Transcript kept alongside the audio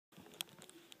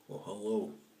Well,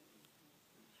 hello,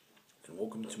 and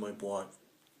welcome to my blog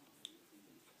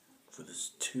for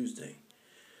this Tuesday,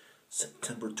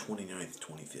 September 29th,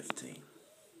 2015.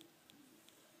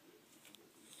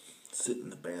 Sitting in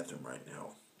the bathroom right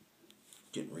now,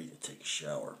 getting ready to take a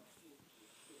shower.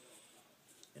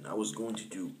 And I was going to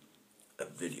do a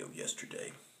video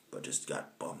yesterday, but just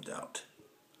got bummed out.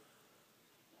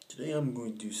 Today I'm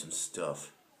going to do some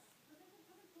stuff.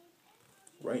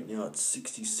 Right now it's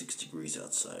 66 degrees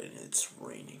outside and it's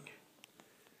raining.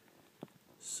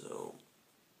 So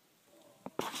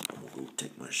I'm gonna go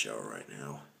take my shower right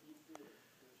now.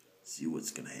 See what's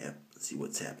gonna happen. See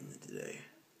what's happening today.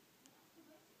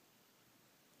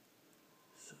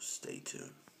 So stay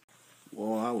tuned.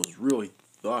 Well, I was really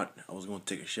thought I was gonna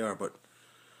take a shower, but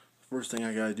the first thing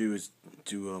I gotta do is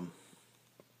to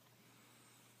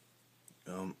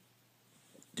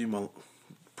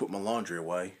put my laundry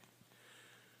away.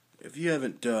 If you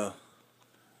haven't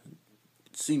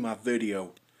seen my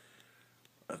video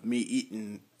of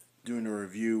me doing a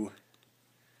review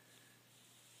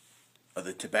of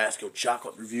the Tabasco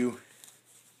chocolate review,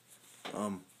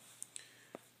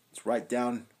 it's right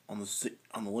down on the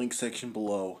link section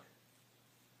below,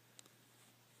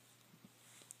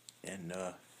 and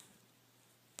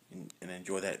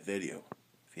enjoy that video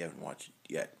if you haven't watched it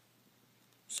yet.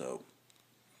 So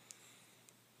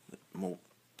I'm gonna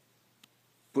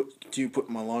continue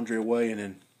putting my laundry away and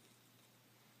then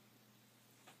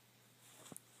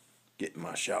get in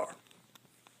my shower.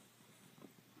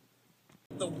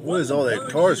 What is all that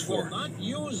cars for? Will not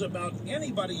use about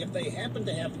anybody if they happen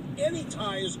to have any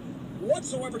ties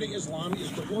whatsoever to Islam is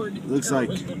the word Looks like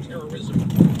terrorism.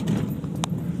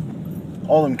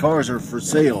 All them cars are for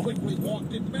sale. Do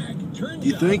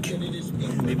you think?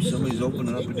 Maybe somebody's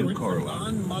opening up a new car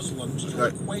lot. It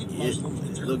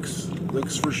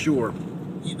looks for sure.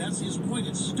 That's his point.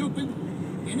 It's stupid.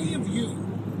 Any of you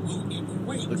who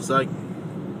equate. Looks like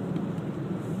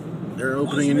they're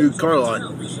opening a new car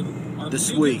lot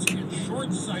this week.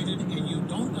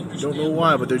 Don't know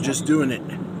why, but they're just doing it.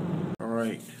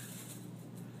 Alright,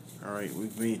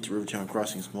 we've made it to Rivertown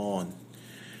Crossings Mall, and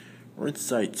we're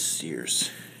inside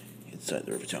Sears. Inside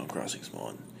the Rivertown Crossings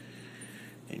Mall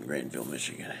in Grandville,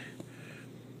 Michigan.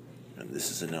 And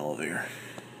this is an elevator.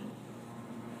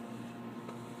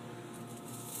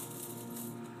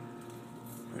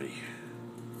 Ready.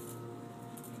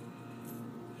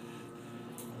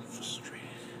 Frustrated.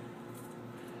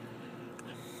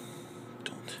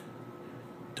 Don't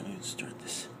even start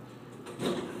this.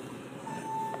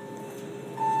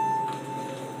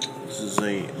 This is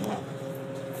a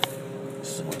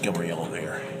Montgomery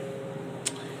elevator.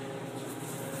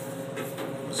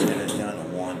 Let's get it down to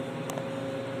 1.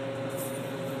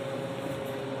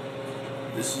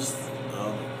 This is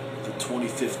the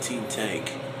 2015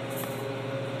 tank.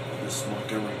 This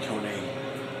Montgomery Kone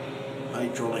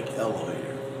Hydruallic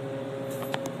Elevator.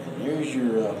 And there's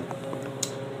your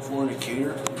floor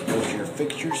indicator. There's your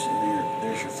fixtures, and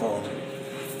there's your phone.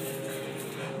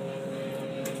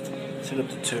 Let's hit up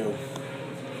to 2.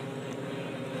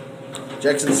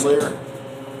 Jackson Slayer,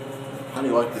 how do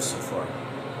you like this so far?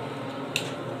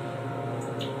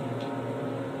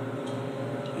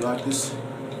 You like this?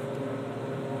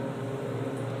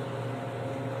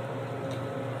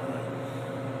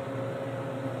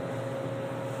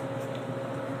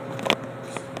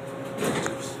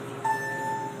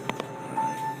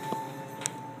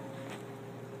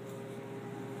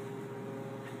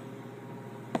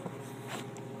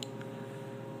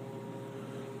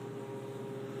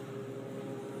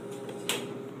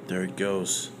 There it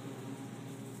goes.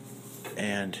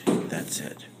 And that's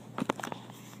it.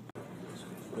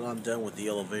 Well, I'm done with the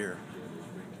elevator.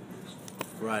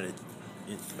 Right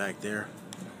back there.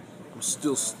 I'm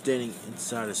still standing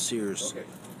inside of Sears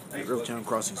at Rivertown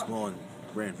Crossings Mall in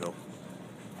Grandville.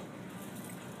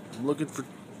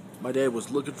 My dad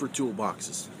was looking for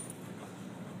toolboxes.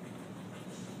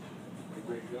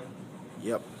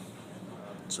 Yep.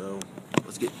 So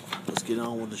let's get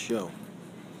on with the show.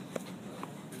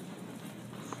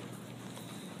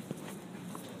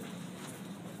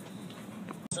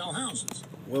 Sell houses.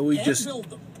 Well, we just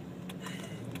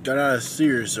got out of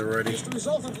Sears already.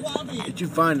 Did you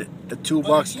find a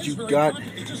toolbox that you got?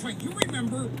 Did you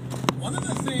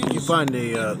find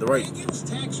the right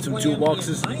some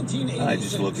toolboxes? I'm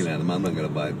just looking at them. I'm not going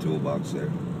to buy a toolbox there.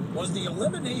 Was the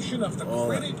elimination of the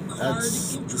credit card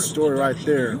that's the story right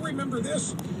there. You remember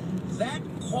this? That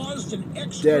caused an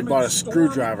Dad bought a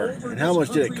screwdriver, and how much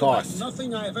did it cost?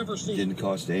 Nothing I have ever seen. Didn't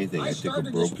cost anything. I took a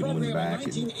broken one back,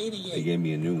 and they gave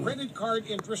me a new one. Credit card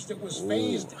interest that was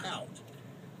phased out.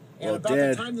 Well, about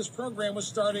Dad the time this program was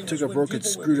starting, took a broken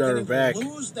screwdriver back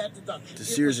to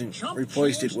Sears and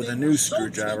replaced it with a new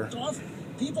screwdriver.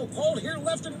 People called here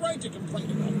left and right to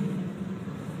complain about it.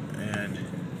 And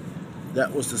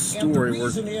that was the story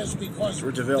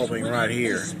we're developing right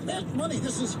here. They spent money.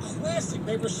 This is classic.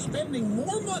 They were spending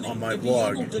more money on my to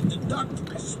blog. be able to deduct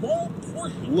a small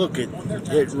portion. Look at on their it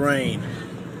taxes, rain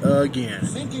again.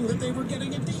 thinking that they were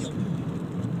getting a deal.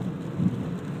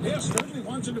 Yes, certainly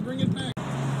wanted to bring it back.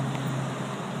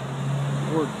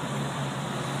 We're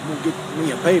gonna get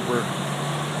me a paper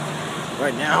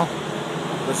right now.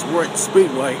 We're at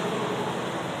Speedway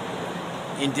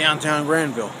in downtown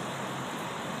Grandville.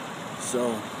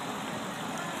 So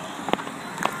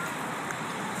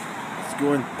let's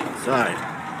go inside.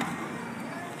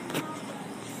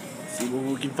 See what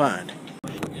we can find.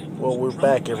 Well, we're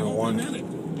back, everyone.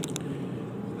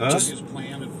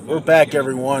 We're back,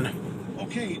 everyone.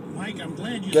 Okay, Mike, I'm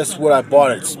glad you Guess what I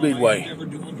bought at Speedway?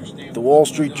 The Wall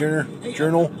Street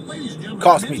Journal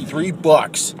cost me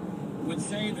 $3. Would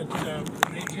say that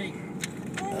they take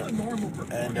all the normal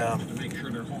precautions to make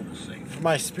sure their home is safe. For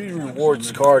my Speedy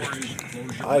Rewards card,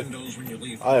 I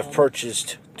have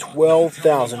purchased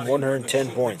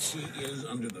 12,110 points.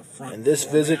 And this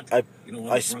visit, I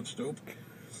spent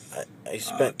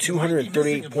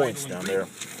 238 points down there.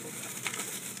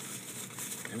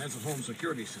 And that's a home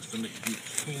security system that you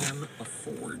can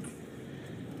afford.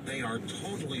 They are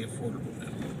totally affordable now.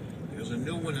 There's a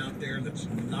new one out there that's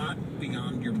not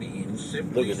beyond your means.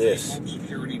 Simply Look at this. Home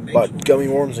security makes Bought gummy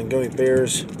worms and gummy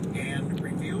bears. And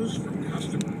reviews from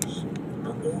customers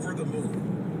are over the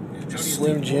moon.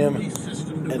 Slim Jim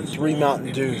and 3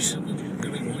 Mountain Dews.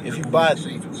 If you buy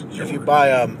 3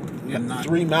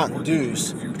 Mountain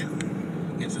Dews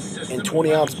in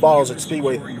 20-ounce bottles at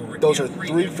Speedway, those are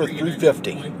 3 for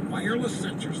 $3.50.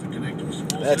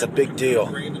 That's a big deal.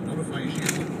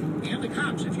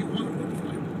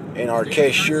 And our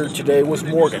cashier today was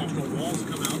Morgan.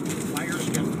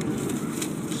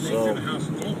 So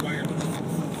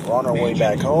we're on our way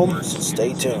back home, so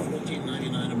stay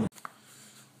tuned.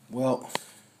 Well,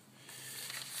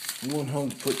 we went home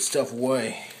to put stuff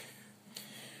away.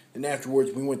 And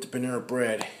afterwards we went to Panera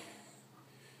Bread.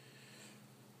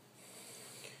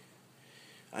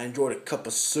 I enjoyed a cup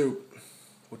of soup,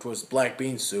 which was black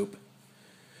bean soup.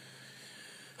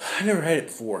 I never had it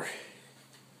before.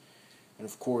 And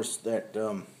of course that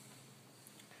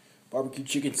barbecue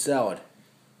chicken salad.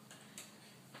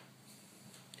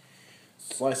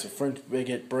 Slice of French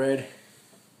baguette bread.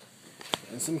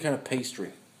 And some kind of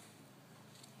pastry.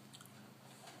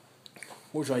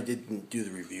 Which I didn't do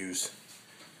the reviews.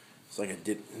 It's like I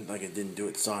didn't do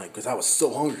it Sonic because I was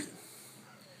so hungry.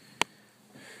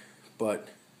 But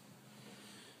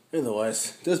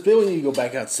nonetheless, does Billy need to go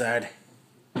back outside?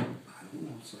 I don't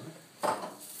know, sir.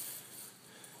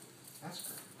 That's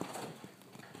great.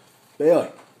 Bailey,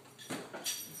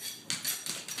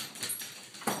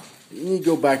 you need to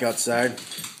go back outside.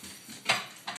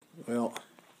 Well,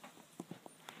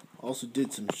 also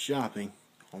did some shopping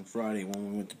on Friday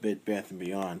when we went to Bed Bath &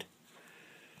 Beyond.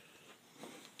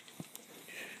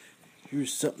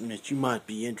 Here's something that you might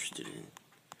be interested in.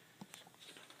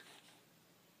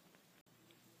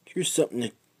 Here's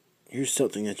something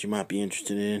that you might be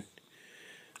interested in.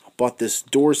 I bought this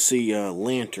Dorsey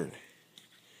lantern.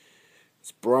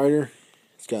 It's brighter.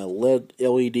 It's got a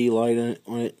LED light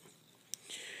on it.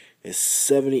 It's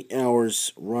 70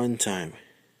 hours run time.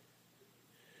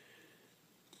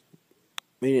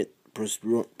 Made it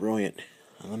brilliant.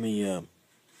 Let me.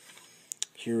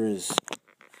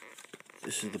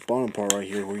 This is the bottom part right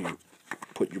here where you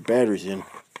put your batteries in.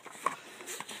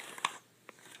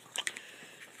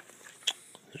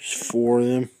 There's 4 of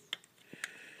them.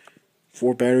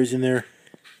 4 batteries in there.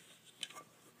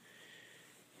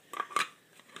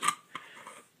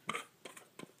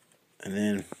 And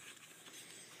then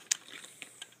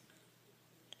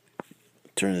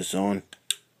turn this on.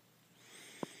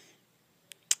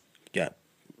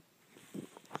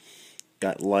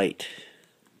 Got light.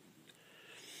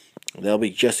 That'll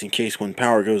be just in case when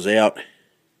power goes out.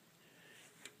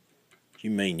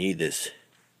 You may need this.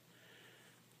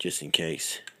 Just in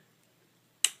case.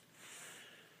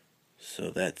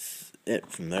 So that's it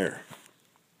from there.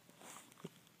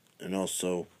 And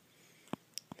also,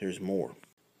 there's more.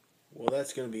 Well,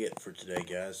 that's going to be it for today,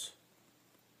 guys.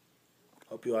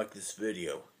 Hope you like this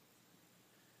video.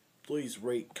 Please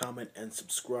rate, comment, and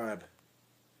subscribe.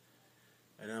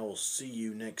 And I will see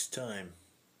you next time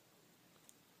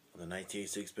on the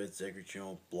 1986 Bed Sacred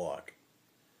Channel blog.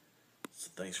 So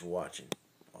thanks for watching.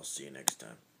 I'll see you next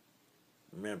time.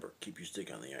 Remember, keep your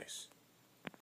stick on the ice.